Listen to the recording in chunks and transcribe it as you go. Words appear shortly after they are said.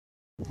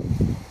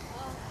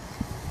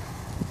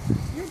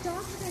Your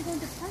dogs are going to go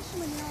into depression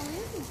when you're all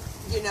in.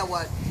 You know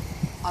what?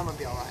 I'm gonna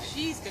be all right.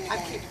 She's going to go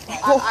into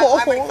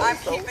depression. I'm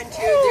keeping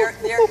to.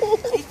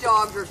 These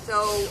dogs are so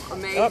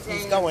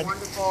amazing and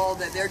wonderful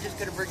that they're just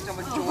gonna bring so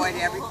much joy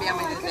to every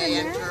family that they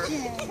enter.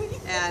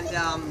 And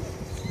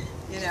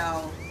you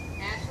know.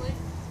 Ashley.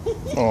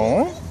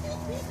 Oh.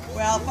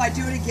 Well, if I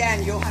do it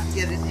again, you'll have to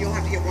get it. You'll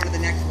have to get one of the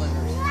next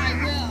litters. I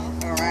will.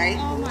 All right.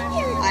 Oh my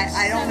gosh.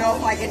 I don't know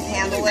if I can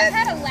handle it. I've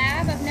had a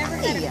lab. I've never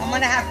had a. I'm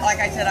gonna have, like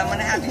I said, I'm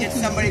gonna have to get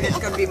somebody that's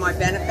gonna be my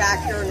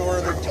benefactor in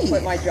order to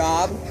quit my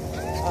job.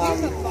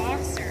 He's a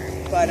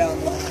boxer. But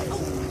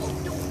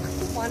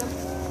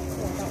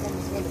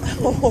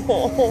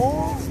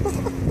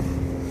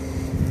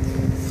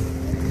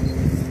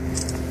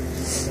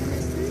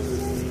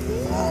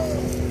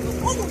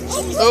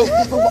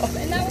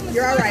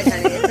you're all right,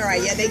 honey. It's all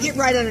right. Yeah, they get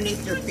right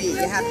underneath your feet.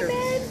 You have to.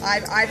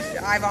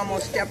 I've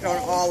almost stepped on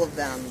all of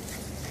them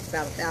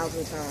about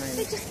 1,000 times.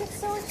 They just get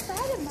so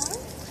excited, Mom.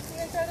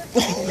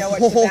 You know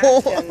what,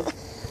 Sebastian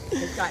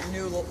has got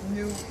new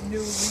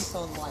lease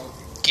on life.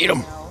 Get him.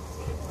 You know?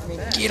 I mean,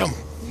 Get him.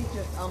 He's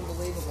just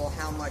unbelievable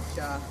how much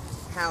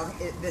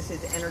this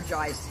has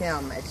energized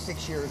him at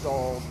 6 years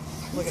old.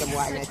 Look at him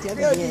wagging his tail.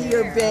 Look at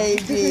your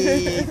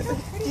baby.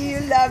 Do you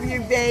love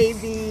your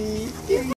baby?